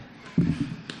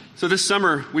So this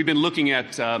summer, we've been looking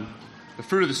at the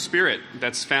fruit of the Spirit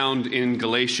that's found in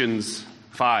Galatians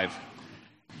 5.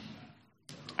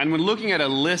 And when looking at a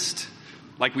list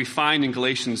like we find in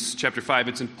Galatians chapter 5,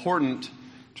 it's important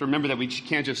to remember that we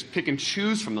can't just pick and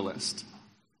choose from the list.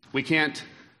 We can't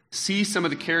see some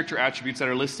of the character attributes that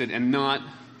are listed and not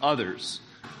others.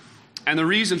 And the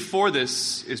reason for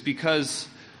this is because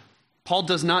Paul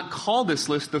does not call this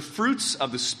list the fruits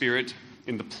of the Spirit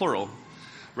in the plural.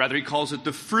 Rather, he calls it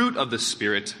the fruit of the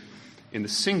Spirit in the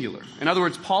singular. In other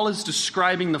words, Paul is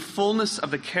describing the fullness of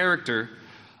the character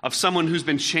of someone who's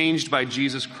been changed by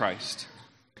Jesus Christ.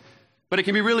 But it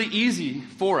can be really easy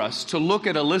for us to look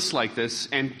at a list like this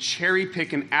and cherry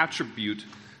pick an attribute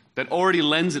that already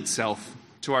lends itself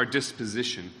to our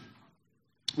disposition.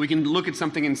 We can look at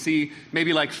something and see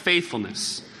maybe like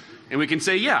faithfulness. And we can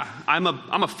say, yeah, I'm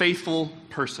a faithful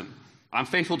person. I'm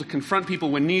faithful to confront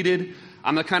people when needed.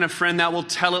 I'm the kind of friend that will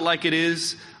tell it like it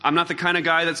is. I'm not the kind of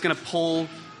guy that's going to pull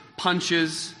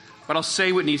punches, but I'll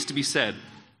say what needs to be said.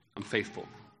 I'm faithful.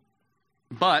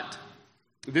 But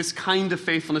this kind of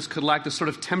faithfulness could lack the sort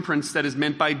of temperance that is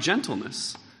meant by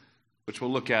gentleness, which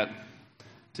we'll look at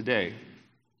today.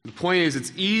 The point is,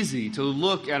 it's easy to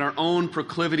look at our own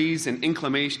proclivities and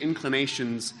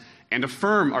inclinations and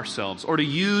affirm ourselves, or to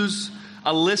use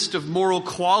a list of moral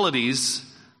qualities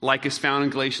like is found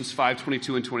in Galatians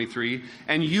 5:22 and 23,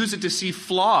 and use it to see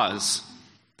flaws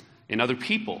in other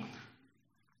people.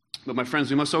 But my friends,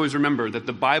 we must always remember that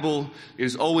the Bible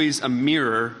is always a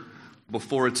mirror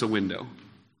before it's a window.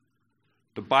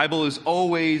 The Bible is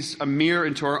always a mirror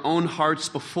into our own hearts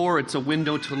before it's a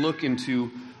window to look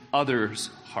into others'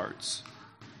 hearts.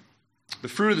 The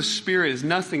fruit of the Spirit is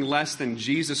nothing less than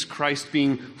Jesus Christ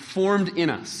being formed in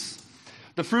us.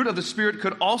 The fruit of the Spirit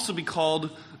could also be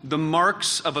called the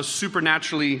marks of a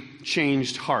supernaturally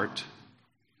changed heart.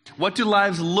 What do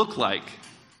lives look like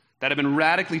that have been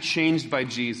radically changed by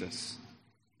Jesus?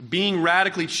 Being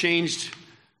radically changed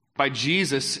by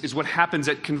Jesus is what happens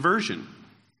at conversion.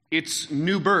 It's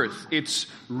new birth. It's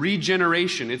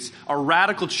regeneration. It's a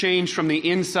radical change from the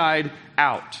inside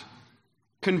out.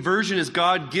 Conversion is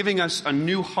God giving us a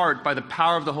new heart by the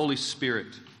power of the Holy Spirit.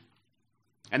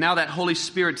 And now that Holy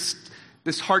Spirit,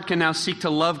 this heart can now seek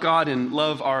to love God and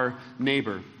love our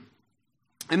neighbor.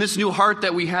 And this new heart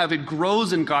that we have, it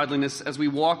grows in godliness as we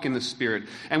walk in the Spirit.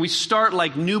 And we start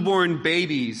like newborn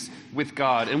babies with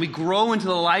God. And we grow into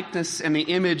the likeness and the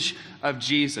image of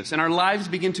Jesus. And our lives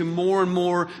begin to more and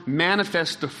more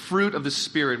manifest the fruit of the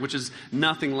Spirit, which is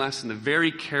nothing less than the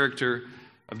very character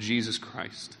of Jesus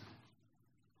Christ.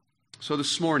 So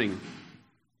this morning,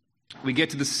 we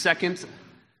get to the second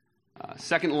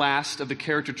last of the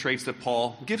character traits that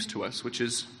Paul gives to us, which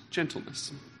is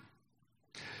gentleness.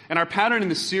 And our pattern in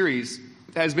this series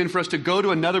has been for us to go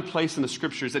to another place in the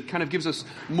Scriptures that kind of gives us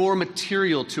more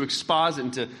material to exposit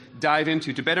and to dive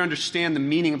into, to better understand the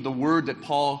meaning of the word that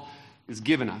Paul has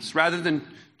given us. Rather than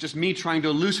just me trying to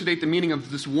elucidate the meaning of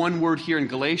this one word here in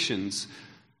Galatians,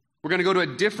 we're going to go to a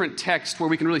different text where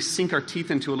we can really sink our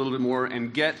teeth into a little bit more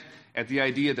and get at the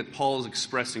idea that Paul is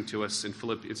expressing to us in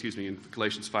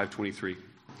Galatians 5:23. So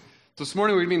this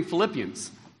morning we're going to be in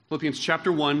Philippians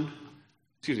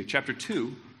chapter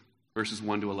 2, verses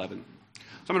 1 to 11. So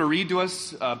I'm going to read to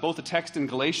us both the text in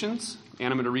Galatians,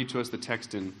 and I'm going to read to us the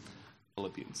text in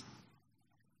Philippians.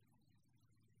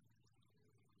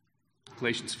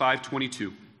 Galatians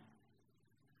 5:22.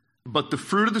 But the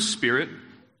fruit of the Spirit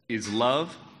is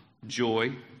love,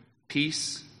 joy,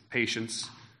 peace, patience,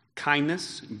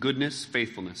 kindness, goodness,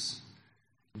 faithfulness,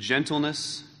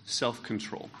 gentleness,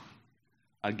 self-control.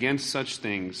 Against such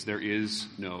things there is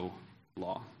no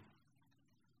law.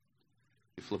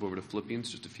 You flip over to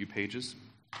Philippians, just a few pages.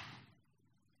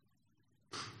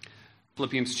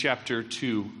 Philippians chapter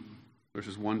 2,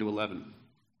 verses 1 to 11.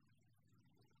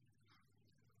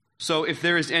 So if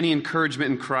there is any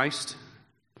encouragement in Christ,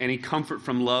 any comfort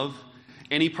from love,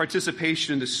 any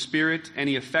participation in the Spirit,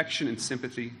 any affection and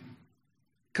sympathy,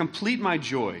 complete my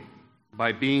joy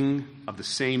by being of the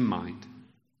same mind,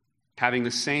 having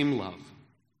the same love,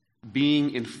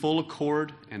 being in full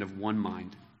accord and of one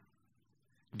mind.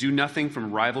 Do nothing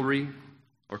from rivalry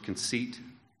or conceit,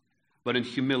 but in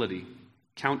humility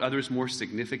count others more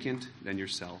significant than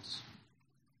yourselves.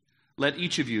 Let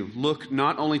each of you look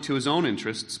not only to his own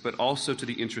interests, but also to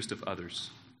the interest of others.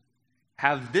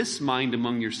 Have this mind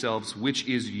among yourselves, which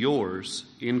is yours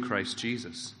in Christ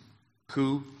Jesus,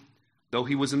 who, though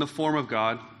he was in the form of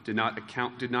God, did not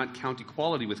count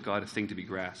equality with God a thing to be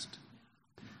grasped,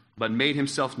 but made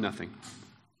himself nothing,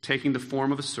 taking the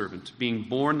form of a servant, being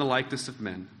born in the likeness of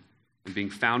men, And being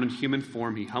found in human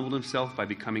form, he humbled himself by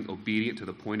becoming obedient to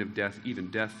the point of death,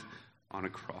 even death on a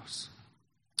cross.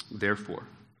 Therefore,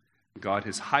 God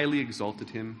has highly exalted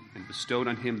him and bestowed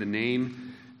on him the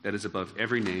name that is above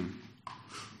every name,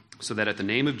 so that at the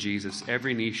name of Jesus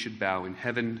every knee should bow in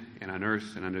heaven and on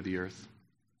earth and under the earth,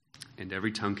 and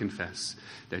every tongue confess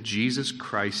that Jesus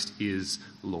Christ is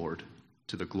Lord,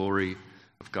 to the glory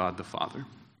of God the Father.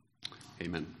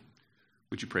 Amen.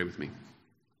 Would you pray with me?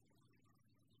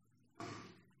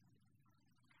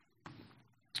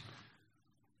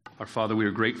 Our Father, we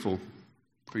are grateful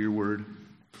for your word.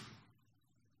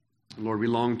 Lord, we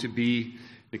long to be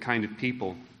the kind of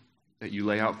people that you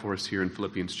lay out for us here in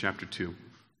Philippians chapter 2.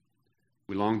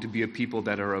 We long to be a people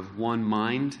that are of one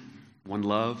mind, one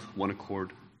love, one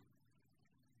accord.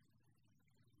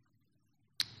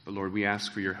 But Lord, we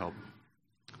ask for your help.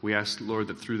 We ask, Lord,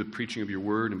 that through the preaching of your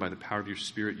word and by the power of your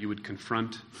Spirit, you would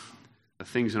confront the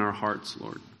things in our hearts,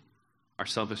 Lord, our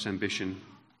selfish ambition,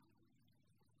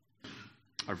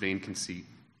 our vain conceit.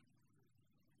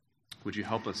 Would you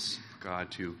help us, God,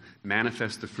 to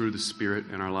manifest the fruit of the Spirit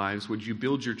in our lives? Would you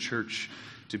build your church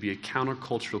to be a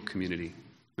countercultural community,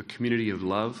 a community of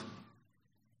love,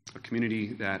 a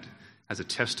community that has a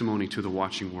testimony to the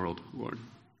watching world, Lord?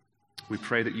 We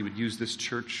pray that you would use this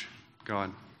church,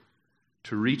 God,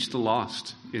 to reach the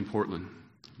lost in Portland,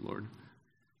 Lord.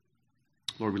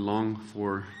 Lord, we long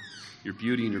for your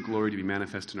beauty and your glory to be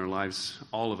manifest in our lives.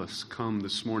 All of us come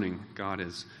this morning, God,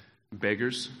 as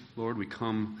beggars, Lord. We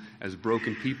come as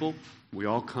broken people. We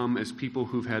all come as people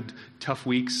who've had tough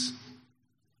weeks,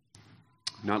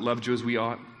 not loved you as we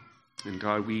ought. And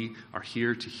God, we are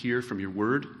here to hear from your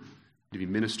word, to be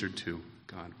ministered to.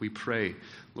 God, we pray,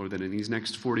 Lord, that in these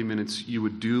next 40 minutes, you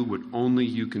would do what only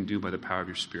you can do by the power of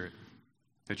your Spirit,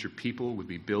 that your people would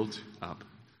be built up,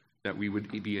 that we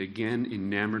would be again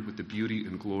enamored with the beauty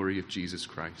and glory of Jesus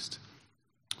Christ.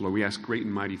 Lord, we ask great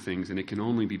and mighty things, and it can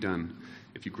only be done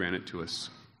if you grant it to us.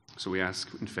 So we ask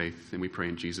in faith, and we pray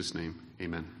in Jesus' name.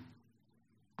 Amen.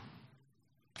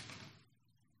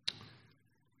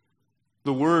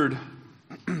 The word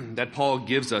that Paul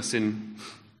gives us in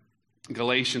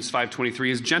Galatians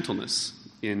 5:23 is gentleness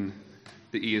in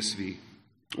the ESV,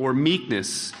 or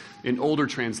meekness in older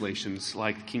translations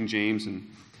like King James and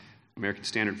American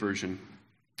Standard Version.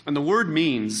 And the word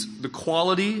means the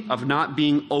quality of not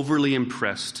being overly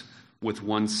impressed with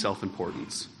one's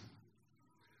self-importance.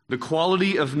 The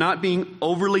quality of not being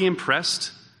overly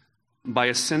impressed by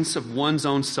a sense of one's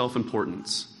own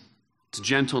self-importance. It's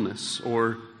gentleness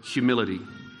or humility.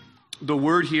 The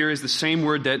word here is the same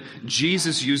word that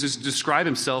Jesus uses to describe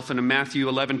himself in Matthew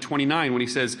 11:29 when he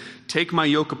says, "Take my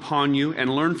yoke upon you and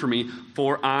learn from me,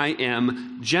 for I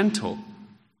am gentle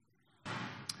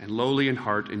and lowly in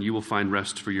heart, and you will find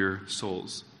rest for your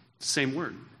souls." Same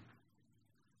word.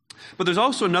 But there's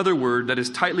also another word that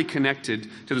is tightly connected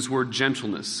to this word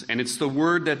gentleness, and it's the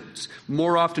word that's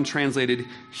more often translated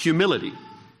humility.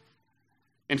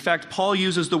 In fact, Paul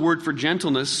uses the word for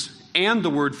gentleness and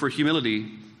the word for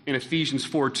humility in Ephesians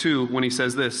 4:2 when he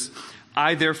says this,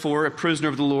 "I, therefore, a prisoner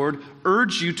of the Lord,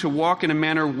 urge you to walk in a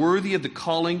manner worthy of the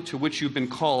calling to which you've been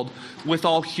called, with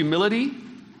all humility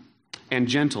and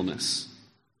gentleness,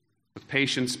 with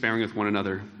patience, bearing with one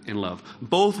another in love."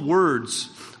 Both words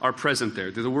are present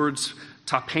there. They're the words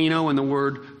tapeno and the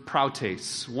word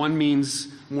prautes. One means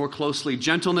more closely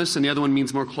gentleness, and the other one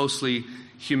means more closely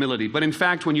humility. But in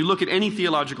fact, when you look at any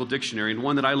theological dictionary, and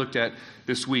one that I looked at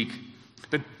this week,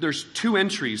 that there's two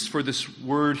entries for this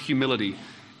word humility.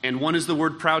 And one is the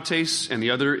word prautes, and the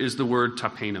other is the word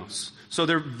tapenos. So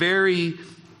they're very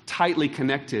tightly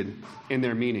connected in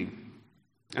their meaning.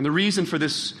 And the reason for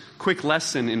this quick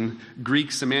lesson in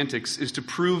Greek semantics is to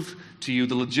prove to you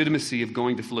the legitimacy of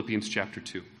going to Philippians chapter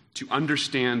 2, to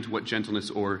understand what gentleness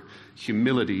or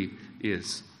humility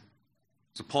is.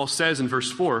 So Paul says in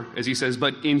verse 4, as he says,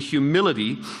 "But in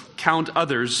humility count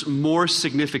others more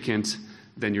significant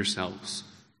than yourselves."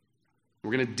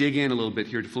 We're going to dig in a little bit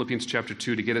here to Philippians chapter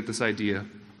 2 to get at this idea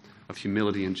of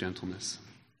humility and gentleness.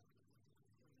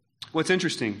 What's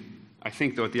interesting, I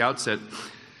think, though, at the outset,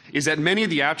 is that many of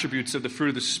the attributes of the fruit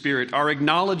of the Spirit are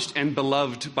acknowledged and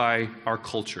beloved by our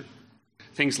culture.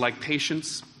 Things like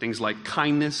patience, things like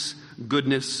kindness,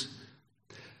 goodness.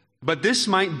 But this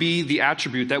might be the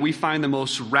attribute that we find the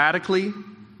most radically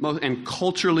and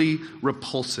culturally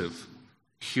repulsive: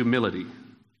 humility.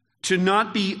 To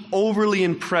not be overly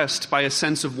impressed by a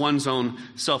sense of one's own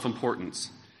self-importance.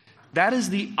 That is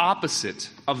the opposite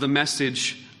of the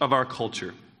message of our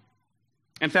culture.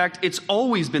 In fact, it's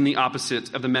always been the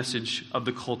opposite of the message of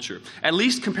the culture, at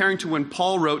least comparing to when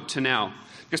Paul wrote to now.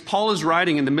 Because Paul is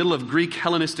writing in the middle of Greek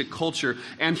Hellenistic culture,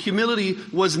 and humility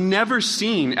was never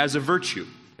seen as a virtue.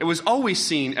 It was always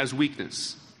seen as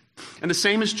weakness. And the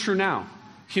same is true now.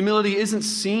 Humility isn't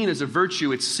seen as a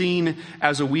virtue, it's seen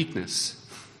as a weakness.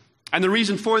 And the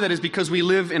reason for that is because we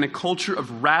live in a culture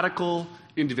of radical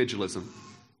individualism.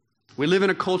 We live in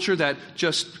a culture that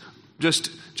just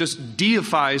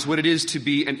deifies what it is to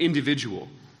be an individual.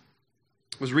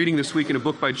 I was reading this week in a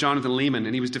book by Jonathan Lehman,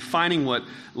 and he was defining what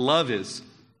love is.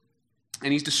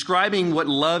 And he's describing what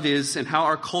love is and how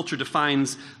our culture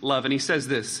defines love. And he says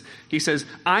this. He says,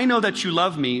 I know that you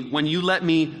love me when you let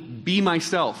me be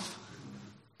myself.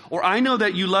 Or I know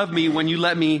that you love me when you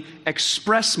let me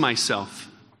express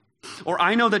myself. Or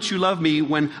I know that you love me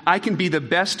when I can be the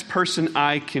best person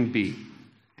I can be.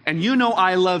 And you know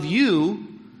I love you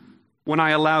when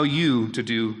I allow you to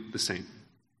do the same.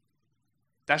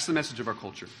 That's the message of our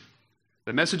culture.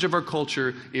 The message of our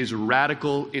culture is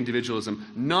radical individualism,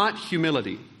 not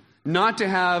humility, not to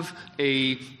have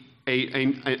a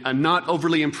not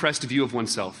overly impressed view of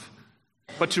oneself,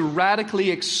 but to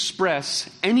radically express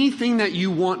anything that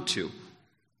you want to.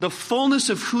 The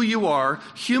fullness of who you are,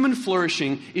 human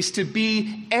flourishing, is to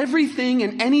be everything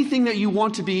and anything that you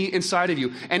want to be inside of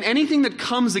you. And anything that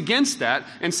comes against that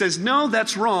and says, no,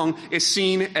 that's wrong, is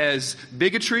seen as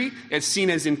bigotry, it's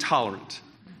seen as intolerant.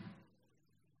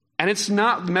 And it's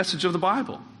not the message of the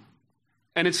Bible.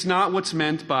 And it's not what's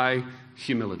meant by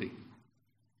humility.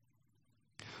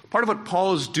 Part of what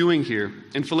Paul is doing here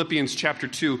in Philippians chapter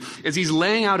 2 is he's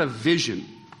laying out a vision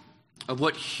of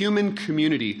what human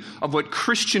community, of what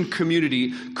Christian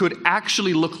community could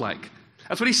actually look like.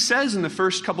 That's what he says in the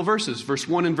first couple verses, verse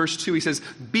 1 and verse 2. He says,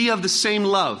 be of the same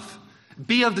love,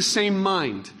 be of the same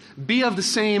mind, be of the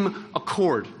same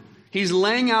accord. He's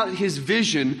laying out his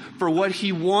vision for what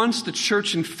he wants the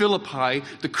church in Philippi,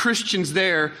 the Christians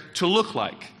there, to look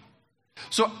like.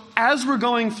 So as we're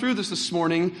going through this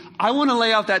morning, I want to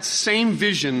lay out that same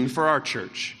vision for our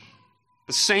church.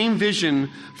 The same vision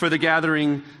for the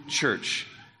gathering church.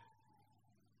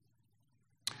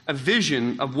 A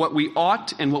vision of what we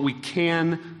ought and what we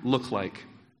can look like.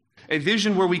 A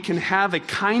vision where we can have a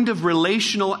kind of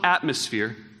relational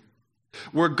atmosphere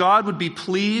where God would be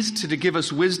pleased to give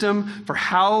us wisdom for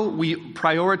how we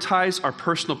prioritize our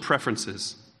personal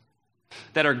preferences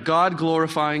that are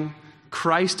God-glorifying,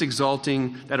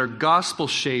 Christ-exalting, that are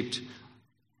gospel-shaped,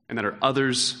 and that are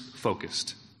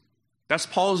others-focused. That's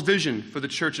Paul's vision for the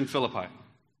church in Philippi.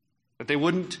 That they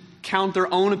wouldn't count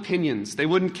their own opinions. They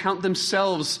wouldn't count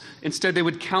themselves. Instead, they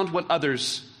would count what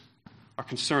others are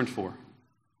concerned for.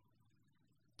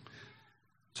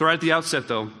 So right at the outset,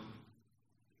 though,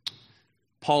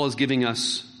 Paul is giving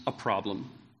us a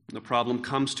problem. And the problem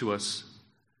comes to us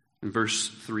in verse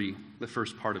 3, the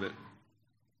first part of it.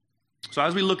 So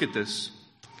as we look at this,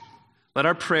 let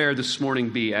our prayer this morning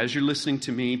be, as you're listening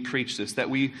to me preach this, that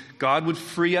God would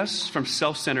free us from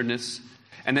self-centeredness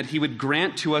and that he would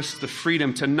grant to us the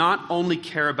freedom to not only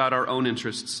care about our own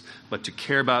interests, but to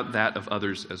care about that of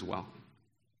others as well.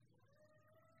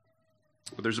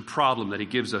 But there's a problem that he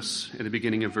gives us in the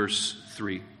beginning of verse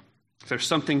 3. There's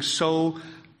something so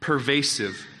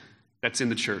pervasive that's in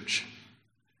the church.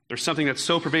 There's something that's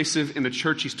so pervasive in the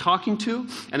church he's talking to,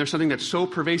 and there's something that's so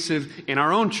pervasive in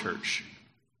our own church.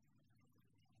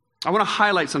 I want to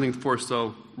highlight something for us,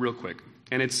 though, real quick,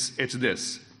 and it's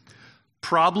this.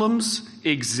 Problems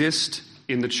exist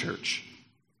in the church.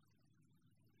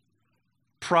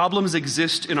 Problems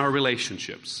exist in our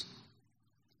relationships.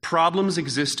 Problems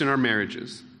exist in our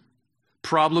marriages.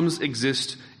 Problems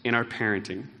exist in our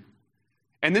parenting.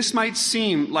 And this might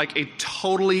seem like a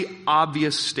totally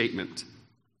obvious statement,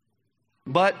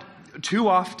 but too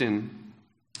often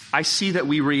I see that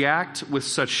we react with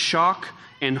such shock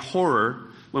and horror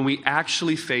when we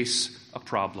actually face a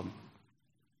problem.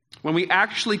 When we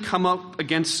actually come up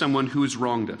against someone who has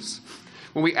wronged us.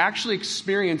 When we actually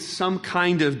experience some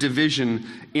kind of division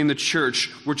in the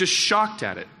church, we're just shocked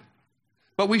at it.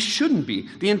 But we shouldn't be.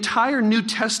 The entire New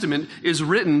Testament is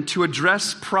written to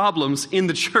address problems in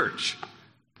the church.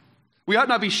 We ought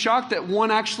not be shocked that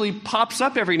one actually pops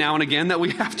up every now and again that we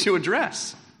have to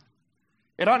address.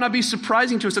 It ought not be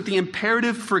surprising to us that the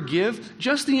imperative forgive,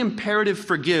 just the imperative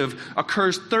forgive,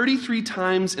 occurs 33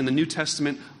 times in the New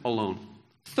Testament alone.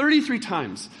 33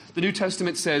 times the New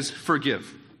Testament says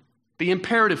forgive. The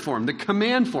imperative form, the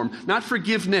command form, not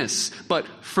forgiveness, but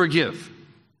forgive.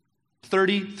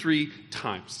 33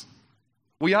 times.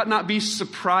 We ought not be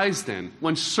surprised then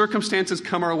when circumstances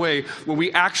come our way when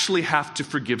we actually have to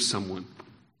forgive someone.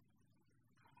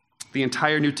 The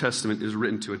entire New Testament is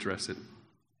written to address it.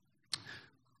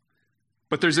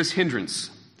 But there's this hindrance.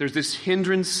 There's this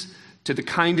hindrance to the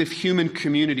kind of human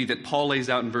community that Paul lays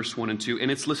out in verse 1 and 2, and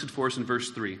it's listed for us in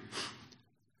verse 3.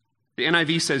 The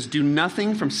NIV says, do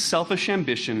nothing from selfish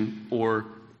ambition or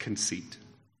conceit.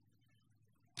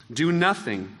 Do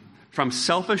nothing from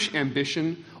selfish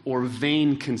ambition or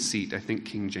vain conceit, I think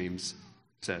King James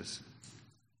says.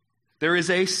 There is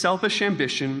a selfish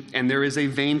ambition and there is a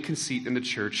vain conceit in the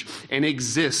church, and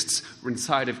exists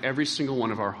inside of every single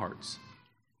one of our hearts.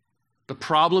 The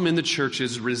problem in the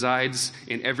churches resides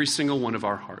in every single one of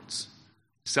our hearts.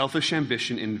 Selfish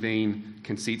ambition and vain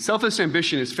conceit. Selfish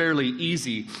ambition is fairly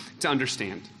easy to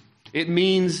understand. It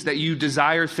means that you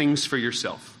desire things for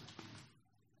yourself.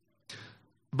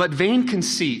 But vain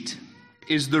conceit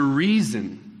is the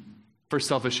reason for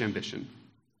selfish ambition.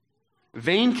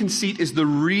 Vain conceit is the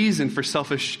reason for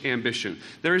selfish ambition.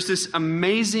 There is this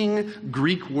amazing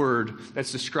Greek word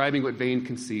that's describing what vain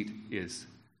conceit is.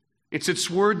 It's its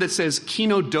word that says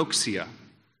kenodoxia.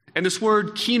 And this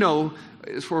word keno,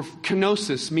 for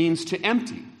kenosis, means to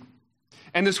empty.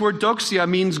 And this word doxia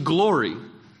means glory.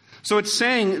 So it's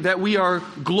saying that we are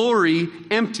glory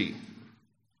empty.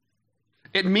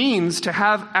 It means to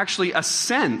have actually a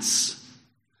sense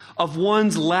of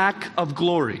one's lack of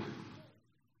glory.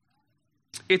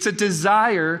 It's a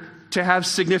desire to have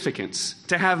significance,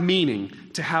 to have meaning,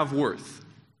 to have worth.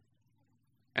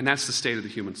 And that's the state of the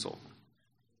human soul.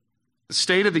 The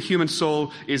state of the human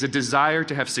soul is a desire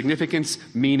to have significance,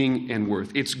 meaning, and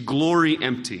worth. It's glory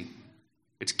empty.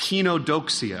 It's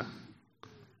kenodoxia.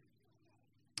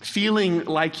 Feeling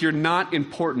like you're not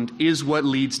important is what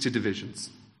leads to divisions.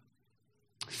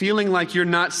 Feeling like you're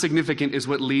not significant is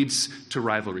what leads to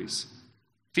rivalries.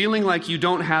 Feeling like you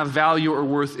don't have value or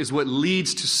worth is what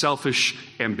leads to selfish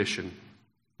ambition.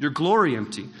 You're glory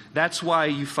empty. That's why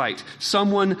you fight.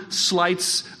 Someone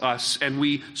slights us and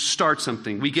we start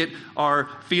something. We get our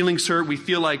feelings hurt. We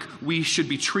feel like we should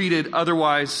be treated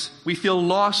otherwise. We feel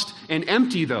lost and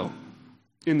empty, though,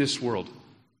 in this world.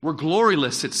 We're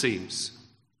gloryless, it seems.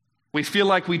 We feel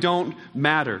like we don't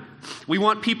matter. We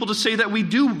want people to say that we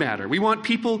do matter. We want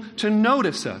people to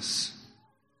notice us.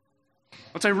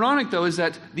 What's ironic, though, is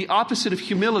that the opposite of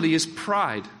humility is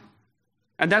pride.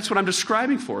 And that's what I'm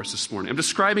describing for us this morning. I'm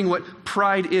describing what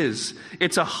pride is.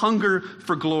 It's a hunger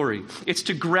for glory. It's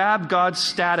to grab God's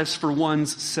status for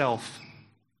one's self.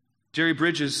 Jerry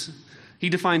Bridges, he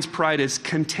defines pride as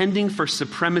contending for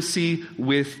supremacy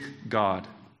with God.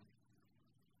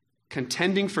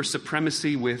 Contending for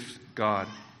supremacy with God.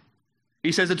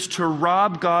 He says it's to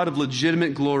rob God of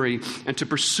legitimate glory and to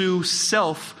pursue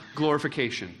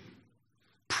self-glorification.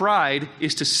 Pride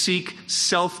is to seek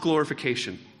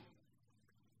self-glorification.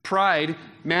 Pride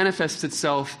manifests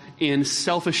itself in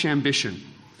selfish ambition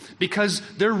because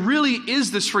there really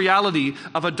is this reality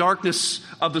of a darkness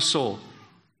of the soul.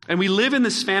 And we live in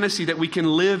this fantasy that we can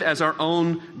live as our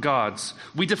own gods.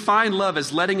 We define love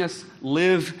as letting us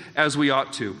live as we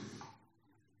ought to.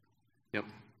 Yep.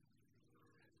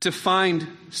 To find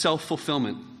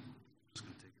self-fulfillment.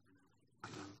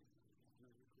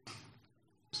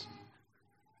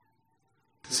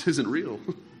 This isn't real.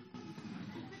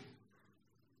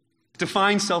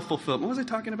 Define self-fulfillment. What was I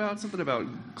talking about? Something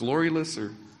about gloryless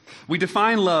or... We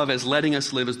define love as letting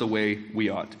us live as the way we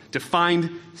ought.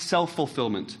 Define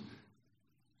self-fulfillment.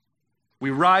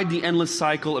 We ride the endless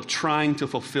cycle of trying to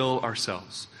fulfill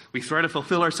ourselves. We try to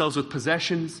fulfill ourselves with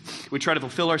possessions. We try to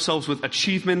fulfill ourselves with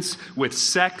achievements, with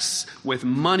sex, with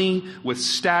money, with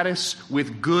status,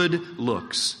 with good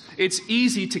looks. It's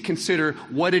easy to consider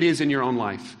what it is in your own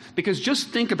life. Because just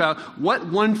think about what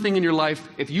one thing in your life,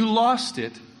 if you lost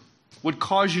it, would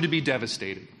cause you to be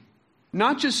devastated.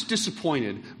 Not just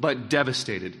disappointed, but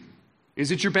devastated. Is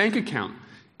it your bank account?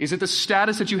 Is it the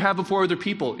status that you have before other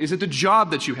people? Is it the job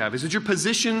that you have? Is it your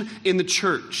position in the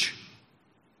church?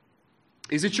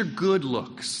 Is it your good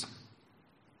looks?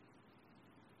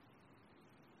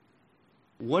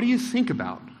 What do you think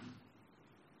about?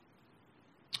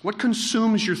 What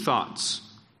consumes your thoughts?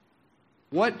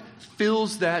 What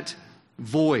fills that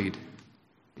void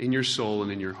in your soul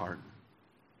and in your heart?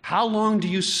 How long do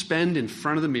you spend in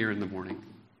front of the mirror in the morning?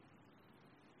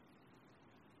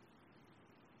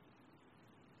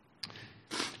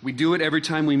 We do it every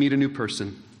time we meet a new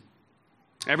person.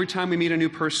 Every time we meet a new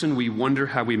person, we wonder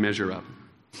how we measure up.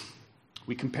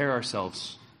 We compare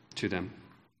ourselves to them.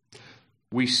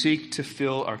 We seek to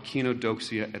fill our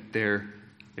kenodoxia at their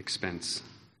expense.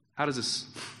 How does this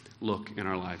look in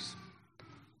our lives?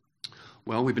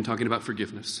 Well, we've been talking about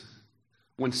forgiveness.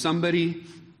 When somebody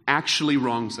actually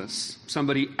wrongs us,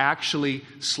 somebody actually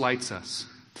slights us,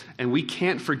 and we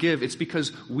can't forgive, it's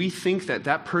because we think that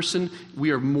that person,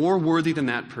 we are more worthy than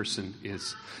that person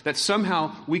is. That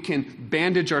somehow we can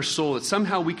bandage our soul, that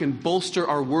somehow we can bolster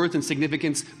our worth and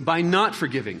significance by not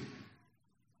forgiving.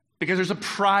 Because there's a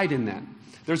pride in that.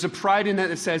 There's a pride in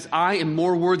that says, I am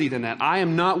more worthy than that. I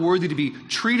am not worthy to be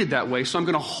treated that way, so I'm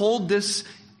going to hold this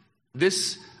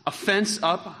offense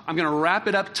up. I'm going to wrap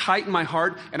it up tight in my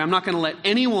heart, and I'm not going to let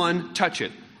anyone touch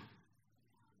it.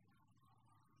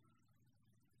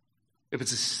 If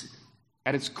it's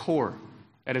at its core,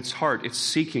 at its heart, it's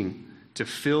seeking to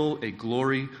fill a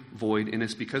glory void in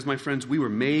us. Because, my friends, we were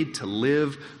made to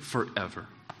live forever.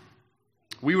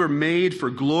 We were made for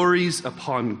glories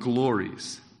upon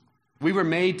glories. We were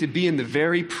made to be in the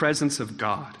very presence of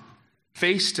God,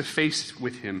 face to face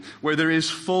with Him, where there is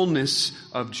fullness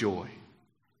of joy.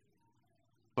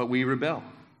 But we rebel.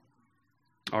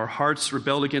 Our hearts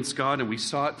rebelled against God, and we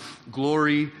sought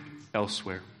glory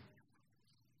elsewhere.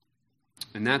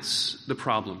 And that's the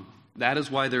problem. That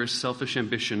is why there is selfish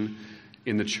ambition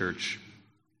in the church.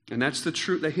 And that's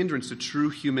the hindrance to true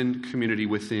human community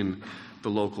within the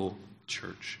local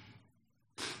church.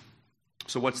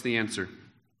 So what's the answer?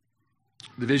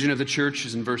 The vision of the church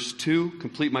is in verse 2.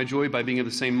 Complete my joy by being of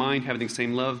the same mind, having the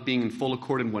same love, being in full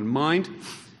accord in one mind.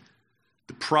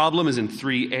 The problem is in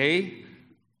 3a.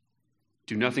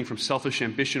 Do nothing from selfish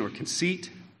ambition or conceit.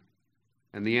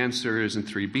 And the answer is in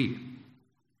 3b.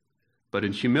 But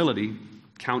in humility,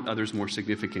 count others more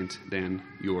significant than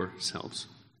yourselves.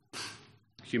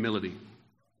 Humility.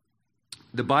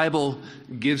 The Bible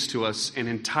gives to us an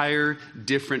entire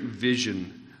different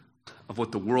vision of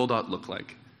what the world ought to look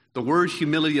like. The word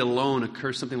humility alone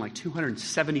occurs something like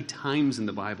 270 times in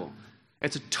the Bible.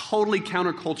 It's a totally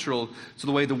countercultural to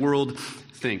the way the world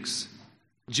thinks.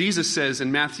 Jesus says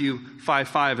in Matthew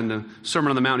 5:5 in the Sermon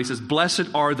on the Mount, he says, "Blessed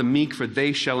are the meek, for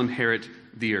they shall inherit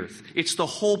the earth." It's the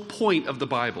whole point of the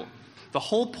Bible. The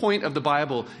whole point of the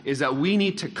Bible is that we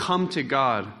need to come to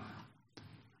God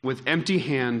with empty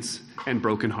hands and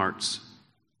broken hearts.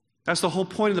 That's the whole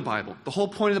point of the Bible. The whole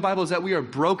point of the Bible is that we are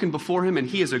broken before Him, and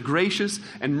He is a gracious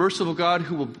and merciful God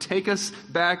who will take us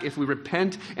back if we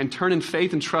repent and turn in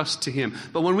faith and trust to Him.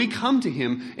 But when we come to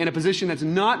Him in a position that's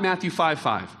not Matthew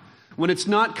 5:5, when it's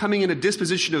not coming in a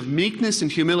disposition of meekness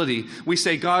and humility, we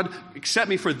say, God, accept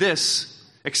me for this,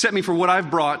 accept me for what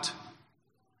I've brought.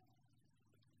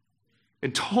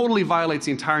 It totally violates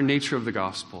the entire nature of the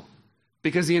gospel.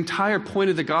 Because the entire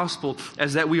point of the gospel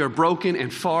is that we are broken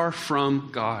and far from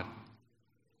God.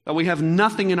 That we have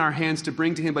nothing in our hands to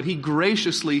bring to Him, but He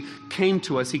graciously came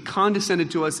to us. He condescended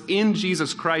to us in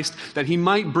Jesus Christ that He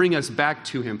might bring us back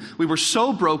to Him. We were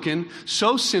so broken,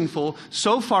 so sinful,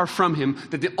 so far from Him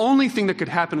that the only thing that could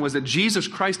happen was that Jesus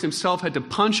Christ Himself had to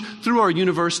punch through our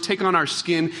universe, take on our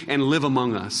skin, and live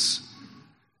among us.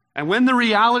 And when the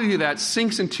reality of that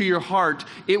sinks into your heart,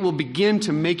 it will begin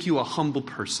to make you a humble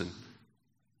person.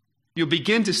 You'll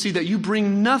begin to see that you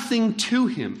bring nothing to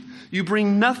Him. You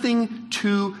bring nothing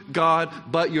to God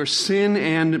but your sin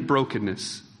and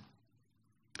brokenness.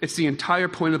 It's the entire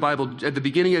point of the Bible. At the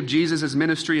beginning of Jesus'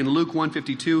 ministry in Luke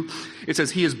 1:52, it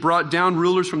says, He has brought down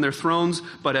rulers from their thrones,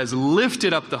 but has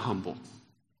lifted up the humble.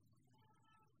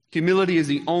 Humility is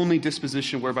the only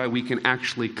disposition whereby we can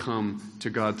actually come to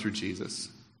God through Jesus.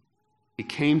 He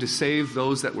came to save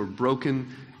those that were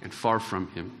broken and far from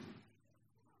Him.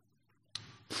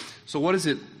 So what does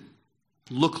it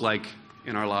look like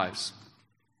in our lives?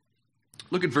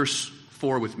 Look at verse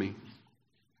 4 with me.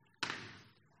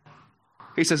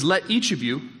 He says, "Let each of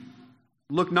you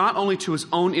look not only to his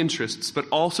own interests, but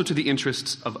also to the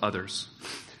interests of others."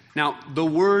 Now, the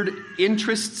word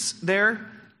interests there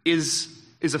is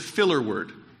a filler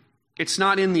word. It's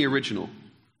not in the original.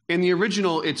 In the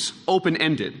original, it's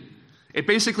open-ended. It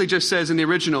basically just says in the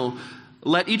original,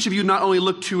 let each of you not only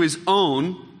look to his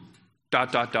own ...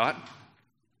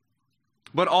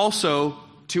 but also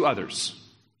to others.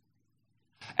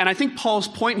 And I think Paul's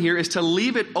point here is to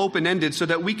leave it open-ended so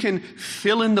that we can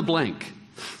fill in the blank.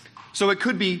 So it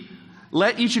could be,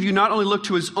 let each of you not only look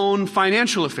to his own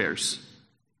financial affairs,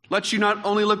 let you not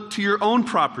only look to your own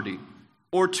property,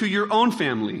 or to your own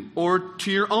family, or to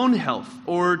your own health,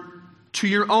 or to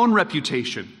your own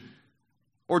reputation,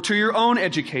 or to your own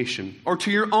education, or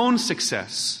to your own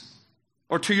success,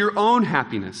 or to your own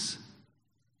happiness.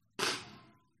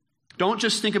 Don't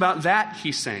just think about that,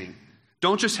 he's saying.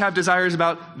 Don't just have desires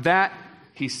about that,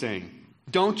 he's saying.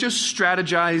 Don't just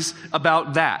strategize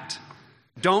about that.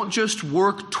 Don't just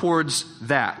work towards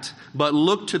that, but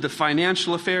look to the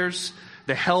financial affairs,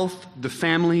 the health, the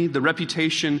family, the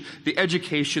reputation, the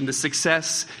education, the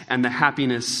success, and the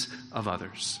happiness of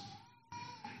others.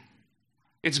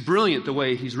 It's brilliant the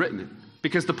way he's written it.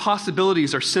 because the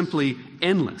possibilities are simply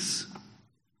endless.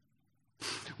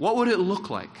 What would it look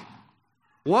like?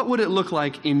 What would it look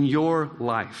like in your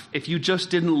life if you just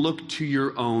didn't look to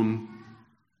your own?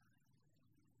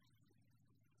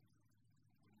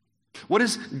 What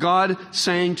is God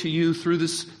saying to you through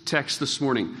this text this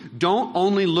morning? Don't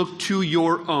only look to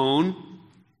your own,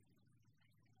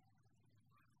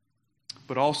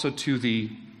 but also to the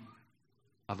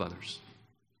of others.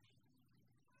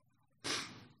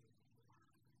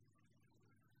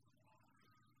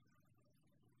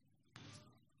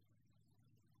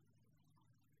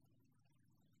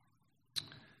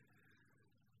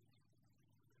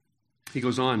 He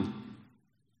goes on.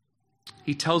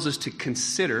 He tells us to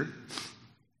consider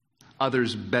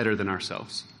others better than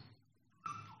ourselves.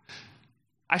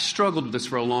 I struggled with this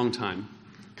for a long time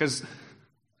because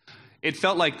it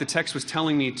felt like the text was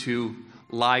telling me to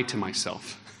lie to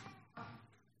myself.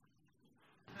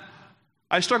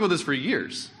 I struggled with this for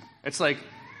years. It's like,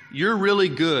 you're really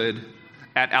good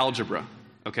at algebra.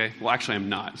 Okay? Well, actually, I'm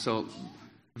not. So,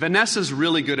 Vanessa's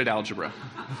really good at algebra.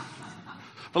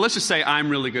 But let's just say I'm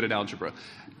really good at algebra.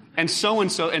 And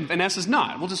Vanessa's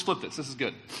not. We'll just flip this. This is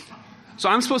good. So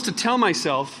I'm supposed to tell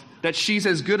myself that she's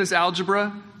as good as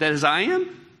algebra as I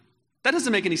am? That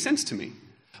doesn't make any sense to me.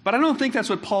 But I don't think that's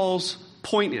what Paul's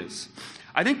point is.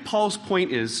 I think Paul's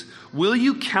point is, will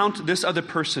you count this other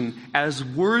person as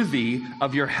worthy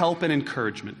of your help and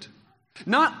encouragement?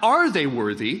 Not are they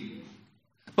worthy,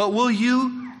 but will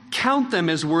you count them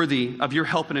as worthy of your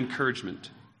help and encouragement?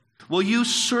 Will you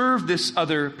serve this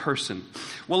other person?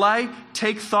 Will I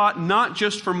take thought not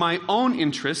just for my own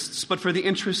interests, but for the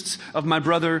interests of my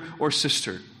brother or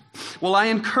sister? Will I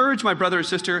encourage my brother or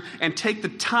sister and take the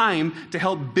time to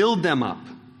help build them up?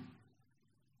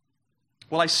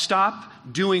 Will I stop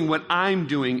doing what I'm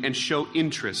doing and show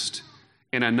interest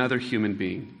in another human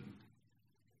being?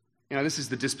 You know, this is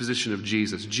the disposition of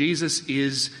Jesus. Jesus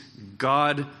is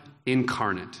God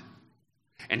incarnate.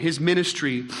 And his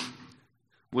ministry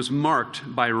was marked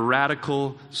by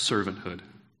radical servanthood.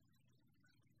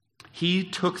 He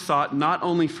took thought not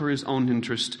only for his own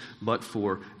interest, but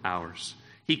for ours.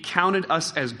 He counted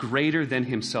us as greater than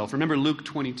himself. Remember Luke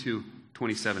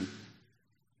 22:27.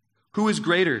 Who is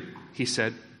greater, he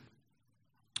said,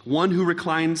 one who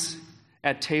reclines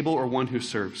at table or one who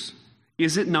serves?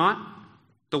 Is it not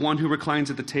the one who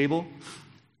reclines at the table?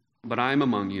 But I am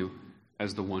among you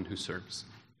as the one who serves.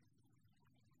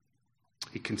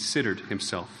 He considered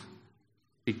himself.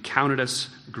 He counted us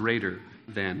greater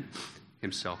than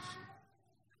himself.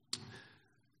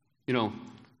 You know,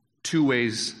 two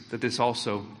ways that this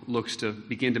also looks to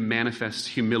begin to manifest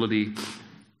humility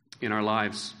in our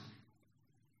lives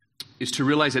is to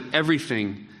realize that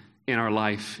everything in our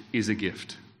life is a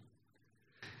gift.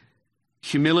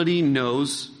 Humility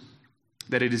knows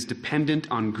that it is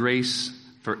dependent on grace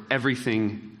for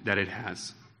everything that it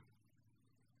has.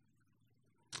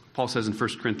 Paul says in 1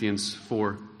 Corinthians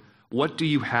 4, what do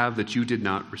you have that you did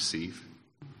not receive?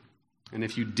 And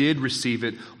if you did receive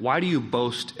it, why do you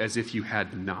boast as if you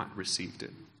had not received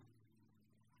it?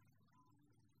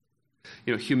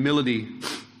 You know, humility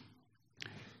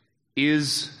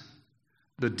is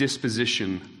the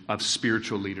disposition of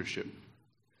spiritual leadership.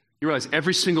 You realize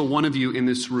every single one of you in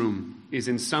this room is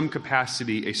in some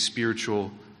capacity a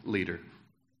spiritual leader.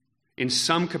 In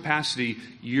some capacity,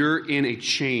 you're in a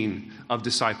chain of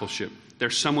discipleship.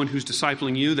 There's someone who's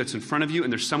discipling you that's in front of you,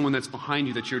 and there's someone that's behind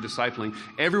you that you're discipling.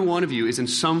 Every one of you is in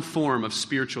some form of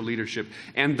spiritual leadership.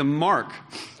 And the mark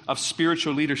of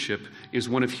spiritual leadership is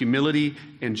one of humility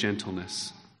and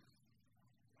gentleness.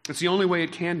 It's the only way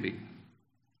it can be.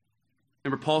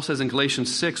 Remember, Paul says in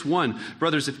Galatians 6:1,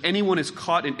 brothers, if anyone is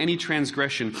caught in any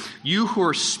transgression, you who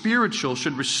are spiritual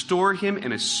should restore him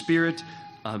in a spirit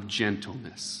of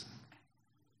gentleness.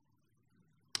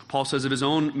 Paul says of his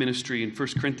own ministry in 1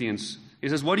 Corinthians, he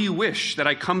says, what do you wish? That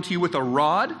I come to you with a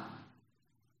rod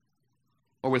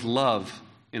or with love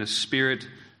in a spirit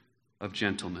of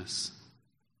gentleness?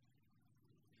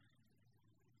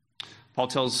 Paul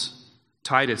tells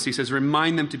Titus, he says,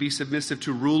 remind them to be submissive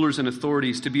to rulers and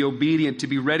authorities, to be obedient, to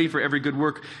be ready for every good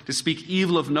work, to speak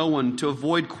evil of no one, to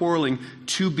avoid quarreling,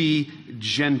 to be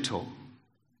gentle,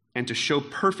 and to show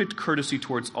perfect courtesy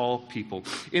towards all people.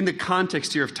 In the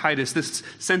context here of Titus, this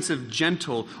sense of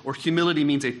gentle or humility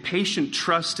means a patient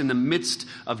trust in the midst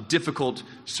of difficult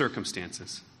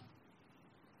circumstances.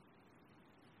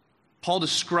 Paul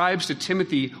describes to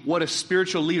Timothy what a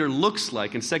spiritual leader looks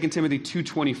like in 2 Timothy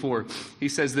 2:24. He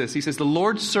says this, he says, the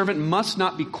Lord's servant must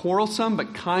not be quarrelsome,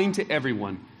 but kind to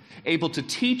everyone, able to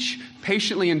teach,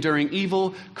 patiently enduring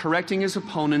evil, correcting his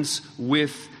opponents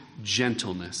with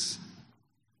gentleness.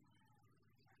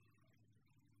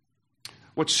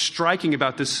 What's striking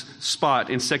about this spot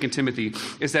in 2 Timothy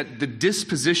is that the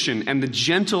disposition and the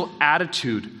gentle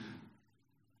attitude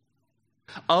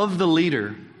of the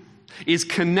leader is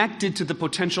connected to the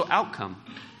potential outcome.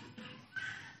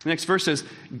 The next verse says,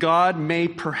 God may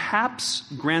perhaps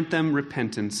grant them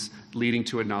repentance leading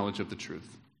to a knowledge of the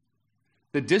truth.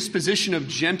 The disposition of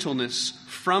gentleness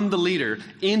from the leader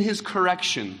in his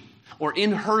correction or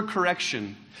in her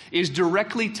correction is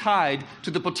directly tied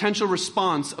to the potential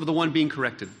response of the one being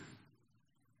corrected.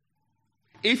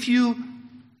 If you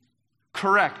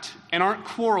correct and aren't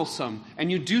quarrelsome,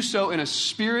 and you do so in a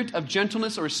spirit of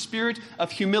gentleness or a spirit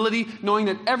of humility, knowing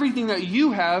that everything that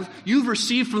you have, you've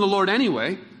received from the Lord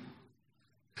anyway,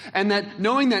 and that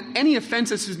knowing that any offense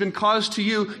that has been caused to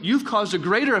you, you've caused a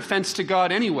greater offense to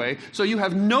God anyway, so you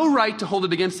have no right to hold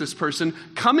it against this person,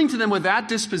 coming to them with that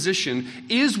disposition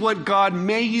is what God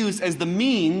may use as the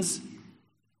means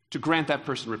to grant that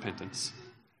person repentance.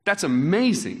 That's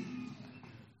amazing.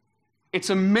 It's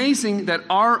amazing that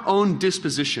our own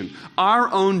disposition,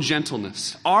 our own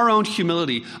gentleness, our own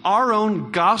humility, our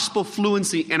own gospel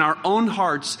fluency in our own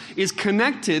hearts is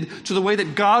connected to the way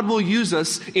that God will use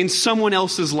us in someone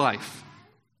else's life.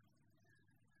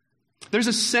 There's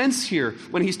a sense here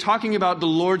when he's talking about the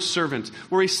Lord's servant,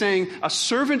 where he's saying a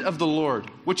servant of the Lord,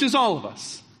 which is all of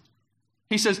us,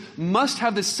 he says, must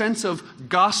have this sense of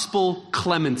gospel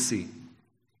clemency.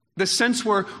 The sense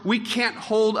where we can't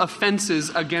hold offenses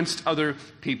against other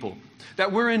people.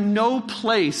 That we're in no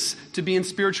place to be in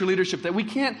spiritual leadership. That we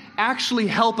can't actually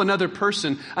help another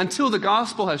person until the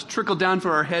gospel has trickled down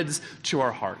from our heads to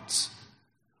our hearts.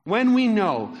 When we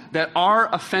know that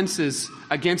our offenses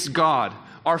against God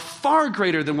are far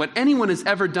greater than what anyone has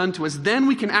ever done to us, then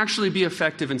we can actually be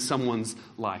effective in someone's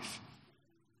life.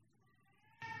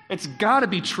 It's got to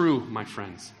be true, my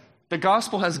friends. The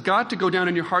gospel has got to go down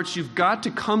in your hearts. You've got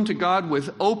to come to God with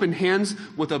open hands,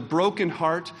 with a broken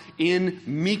heart, in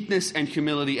meekness and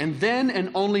humility. And then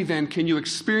and only then can you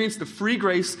experience the free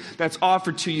grace that's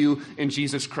offered to you in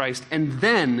Jesus Christ. And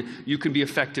then you can be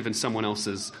effective in someone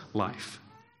else's life.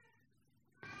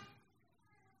 I'm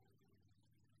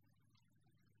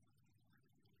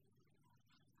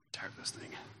tired of this thing.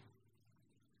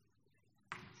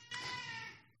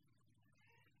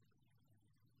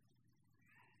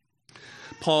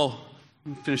 Paul,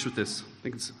 I'm finished with this.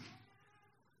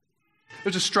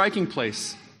 There's a striking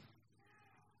place.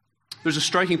 There's a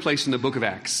striking place in the book of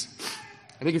Acts.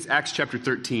 I think it's Acts chapter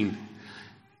 13.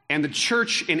 And the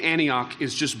church in Antioch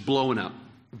is just blowing up.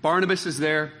 Barnabas is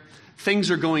there.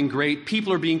 Things are going great.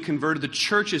 People are being converted. The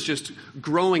church is just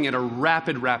growing at a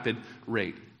rapid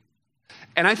rate.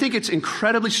 And I think it's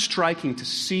incredibly striking to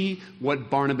see what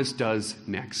Barnabas does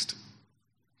next.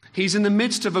 He's in the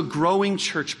midst of a growing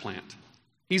church plant.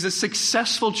 He's a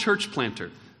successful church planter.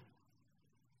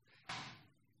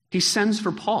 He sends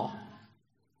for Paul.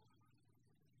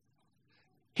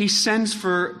 He sends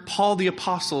for Paul the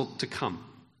apostle to come.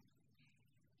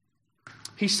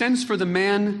 He sends for the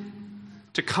man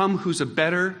to come who's a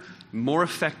better, more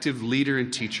effective leader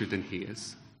and teacher than he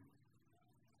is.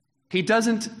 He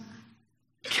doesn't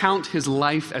count his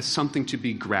life as something to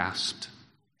be grasped.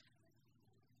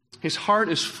 His heart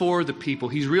is for the people.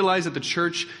 He's realized that the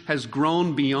church has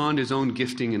grown beyond his own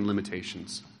gifting and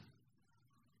limitations.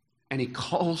 And he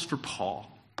calls for Paul.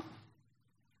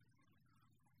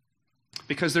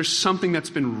 Because there's something that's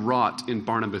been wrought in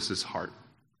Barnabas' heart.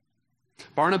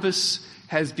 Barnabas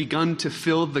has begun to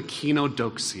fill the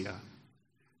kenodoxia,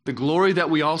 the glory that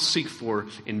we all seek for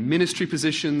in ministry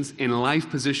positions, in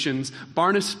life positions.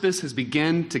 Barnabas has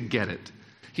begun to get it.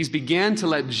 He's began to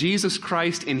let Jesus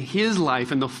Christ in his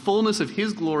life and the fullness of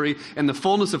his glory and the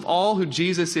fullness of all who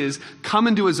Jesus is come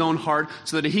into his own heart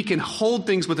so that he can hold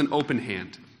things with an open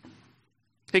hand.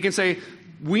 He can say,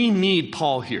 we need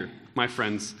Paul here, my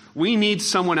friends. We need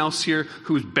someone else here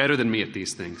who's better than me at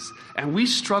these things. And we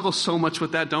struggle so much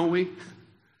with that, don't we?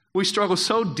 We struggle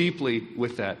so deeply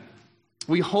with that.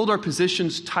 We hold our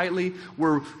positions tightly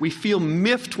where we feel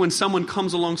miffed when someone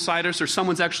comes alongside us or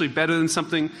someone's actually better than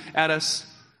something at us.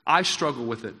 I struggle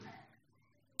with it.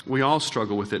 We all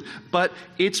struggle with it. But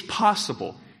it's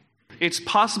possible. It's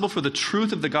possible for the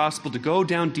truth of the gospel to go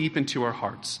down deep into our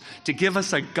hearts, to give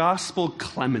us a gospel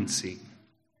clemency,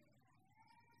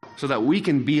 so that we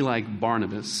can be like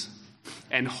Barnabas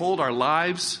and hold our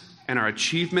lives and our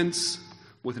achievements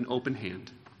with an open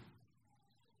hand.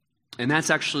 And that's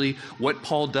actually what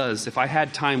Paul does. If I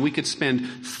had time, we could spend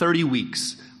 30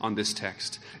 weeks on this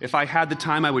text. If I had the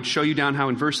time, I would show you down how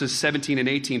in verses 17 and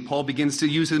 18, Paul begins to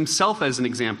use himself as an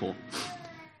example.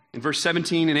 In verse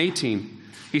 17 and 18,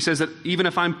 he says that even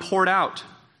if I'm poured out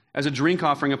as a drink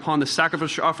offering upon the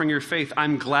sacrificial offering of your faith.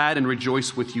 I'm glad and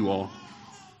rejoice with you all.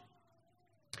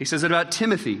 He says it about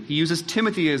Timothy. He uses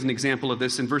Timothy as an example of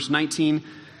this in verse 19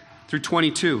 through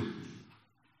 22.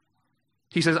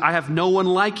 He says, I have no one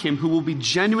like him who will be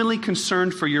genuinely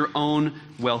concerned for your own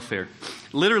welfare.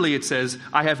 Literally it says,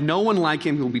 I have no one like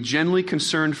him who will be genuinely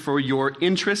concerned for your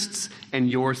interests and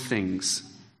your things.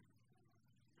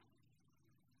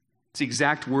 It's the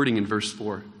exact wording in verse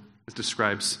 4 that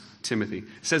describes Timothy. It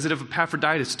says it of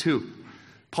Epaphroditus too.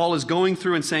 Paul is going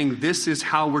through and saying, this is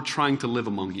how we're trying to live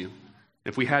among you.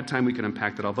 If we had time, we could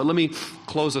unpack that all. But let me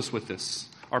close us with this,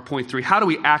 our point 3. How do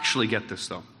we actually get this,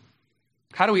 though?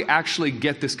 How do we actually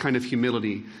get this kind of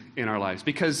humility in our lives?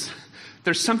 Because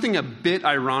there's something a bit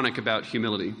ironic about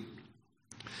humility.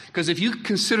 Because if you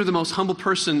consider the most humble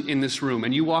person in this room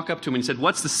and you walk up to him and said,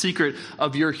 what's the secret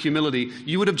of your humility?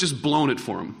 You would have just blown it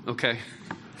for him, okay?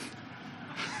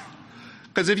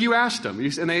 Because if you asked them,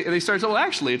 and they start, well,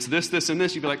 actually, it's this, this, and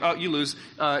this, you'd be like, oh, you lose.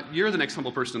 You're the next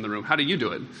humble person in the room. How do you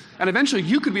do it? And eventually,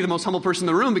 you could be the most humble person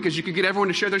in the room because you could get everyone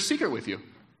to share their secret with you.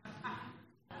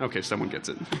 Okay, someone gets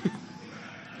it.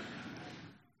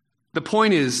 The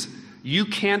point is, you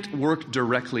can't work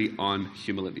directly on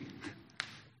humility.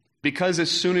 Because as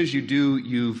soon as you do,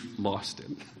 you've lost it.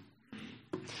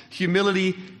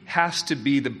 Humility has to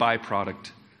be the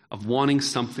byproduct of wanting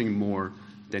something more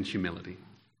than humility.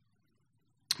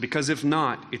 Because if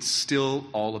not, it's still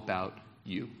all about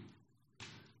you.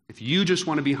 If you just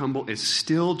want to be humble, it's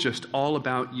still just all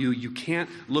about you. You can't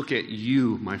look at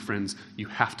you, my friends. You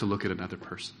have to look at another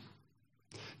person.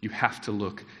 You have to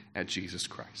look at Jesus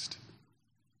Christ.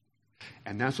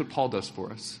 And that's what Paul does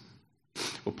for us.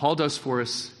 What Paul does for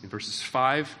us in verses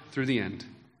 5 through the end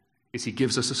is he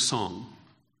gives us a song.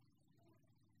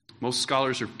 Most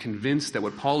scholars are convinced that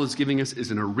what Paul is giving us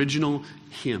is an original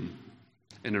hymn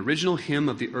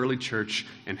of the early church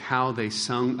and how they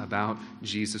sung about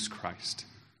Jesus Christ.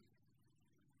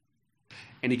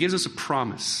 And he gives us a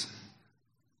promise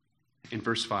in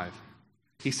verse 5.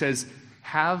 He says,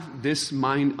 have this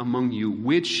mind among you,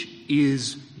 which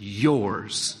is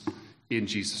yours in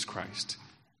Jesus Christ.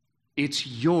 It's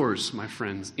yours, my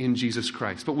friends, in Jesus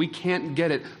Christ. But we can't get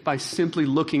it by simply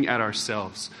looking at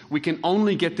ourselves. We can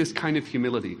only get this kind of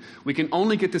humility. We can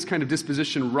only get this kind of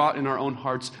disposition wrought in our own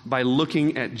hearts by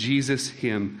looking at Jesus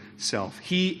himself.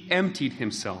 He emptied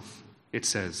himself, it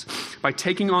says, by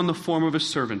taking on the form of a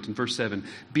servant, in verse 7,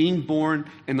 being born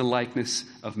in the likeness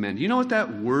of men. Do you know what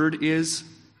that word is?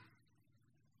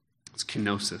 It's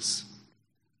kenosis.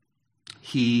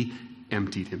 He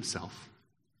emptied himself.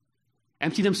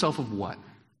 Emptied himself of what?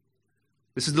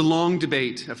 This is the long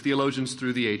debate of theologians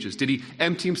through the ages. Did he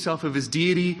empty himself of his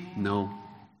deity? No.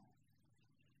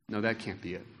 No, that can't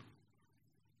be it.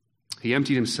 He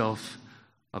emptied himself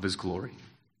of his glory.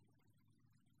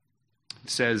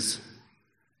 It says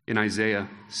in Isaiah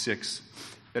 6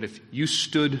 that if you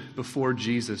stood before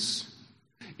Jesus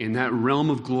in that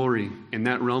realm of glory, in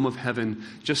that realm of heaven,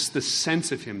 just the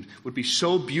sense of him would be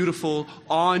so beautiful,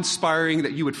 awe-inspiring,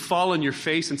 that you would fall on your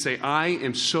face and say, I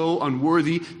am so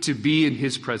unworthy to be in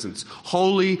his presence.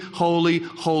 Holy, holy,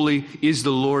 holy is the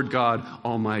Lord God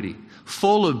Almighty,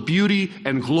 full of beauty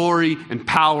and glory and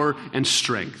power and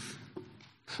strength.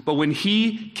 But when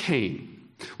he came,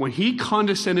 when he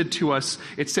condescended to us,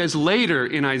 it says later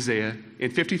in Isaiah, in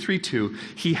 53:2,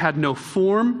 he had no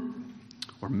form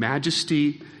or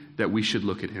majesty that we should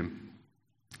look at him,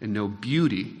 and no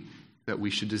beauty that we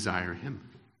should desire him.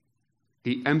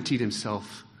 He emptied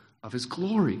himself of his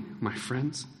glory, my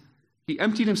friends. He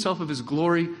emptied himself of his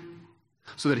glory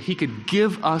so that he could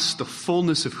give us the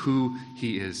fullness of who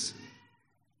he is.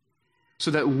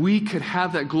 So that we could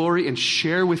have that glory and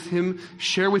share with him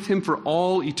for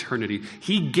all eternity.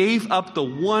 He gave up the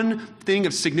one thing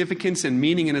of significance and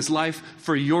meaning in his life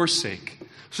for your sake,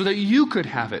 so that you could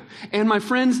have it. And my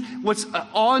friends, what's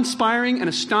awe-inspiring and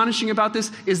astonishing about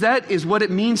this is that is what it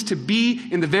means to be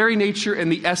in the very nature and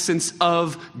the essence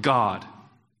of God.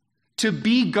 To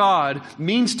be God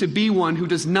means to be one who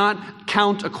does not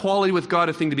count equality with God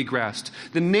a thing to be grasped.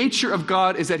 The nature of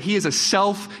God is that he is a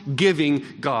self-giving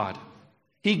God.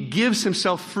 He gives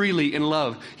himself freely in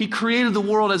love. He created the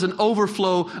world as an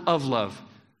overflow of love.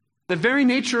 The very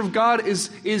nature of God is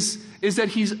that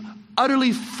he's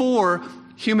utterly for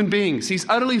human beings. He's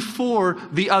utterly for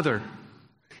the other.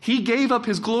 He gave up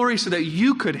his glory so that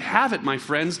you could have it, my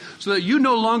friends, so that you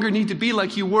no longer need to be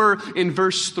like you were in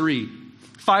verse 3,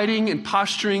 fighting and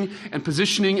posturing and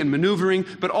positioning and maneuvering,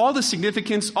 but all the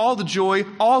significance, all the joy,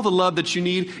 all the love that you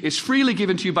need is freely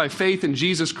given to you by faith in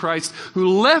Jesus Christ,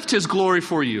 who left his glory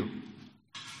for you.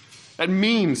 That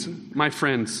means, my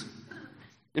friends,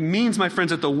 It means, my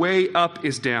friends, that the way up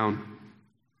is down.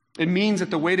 It means that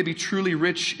the way to be truly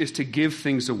rich is to give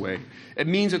things away. It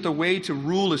means that the way to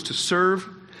rule is to serve.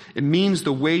 It means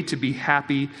the way to be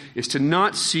happy is to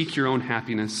not seek your own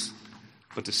happiness,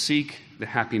 but to seek the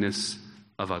happiness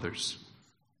of others.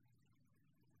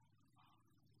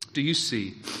 Do you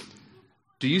see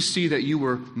that you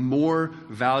were more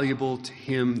valuable to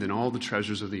him than all the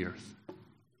treasures of the earth?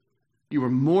 You were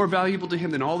more valuable to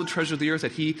him than all the treasures of the earth,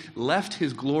 that he left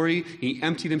his glory, he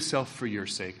emptied himself for your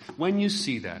sake. When you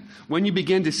see that, when you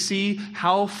begin to see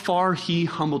how far he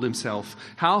humbled himself,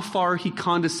 how far he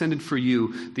condescended for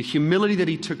you, the humility that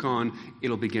he took on,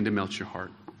 it'll begin to melt your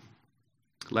heart.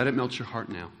 Let it melt your heart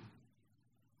now.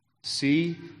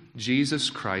 See Jesus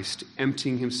Christ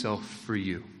emptying himself for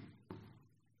you,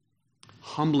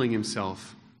 humbling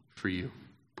himself for you.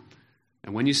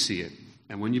 And when you see it,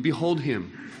 and when you behold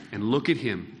him and look at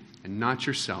him and not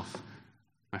yourself,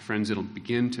 my friends, it'll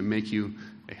begin to make you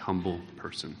a humble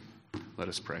person. Let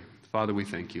us pray. Father, we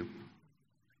thank you.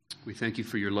 We thank you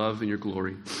for your love and your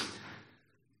glory.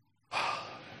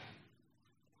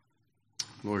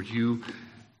 Lord, you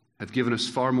have given us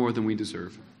far more than we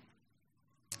deserve.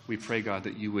 We pray, God,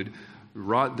 that you would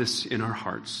wrought this in our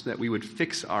hearts, that we would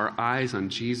fix our eyes on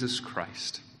Jesus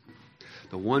Christ,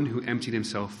 the one who emptied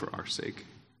himself for our sake.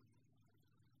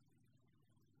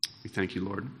 We thank you,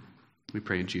 Lord. We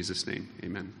pray in Jesus' name.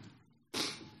 Amen.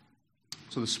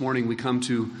 So this morning we come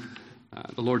to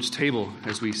the Lord's table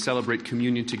as we celebrate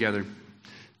communion together.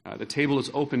 The table is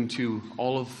open to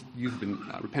all of you who've been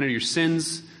repented of your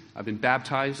sins, been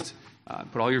baptized,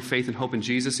 put all your faith and hope in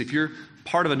Jesus. If you're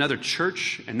part of another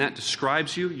church and that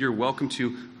describes you, you're welcome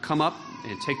to come up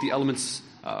and take the elements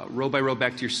row by row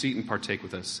back to your seat and partake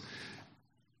with us.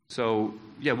 So,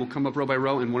 we'll come up row by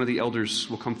row, and one of the elders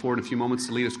will come forward in a few moments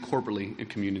to lead us corporately in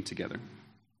communion together.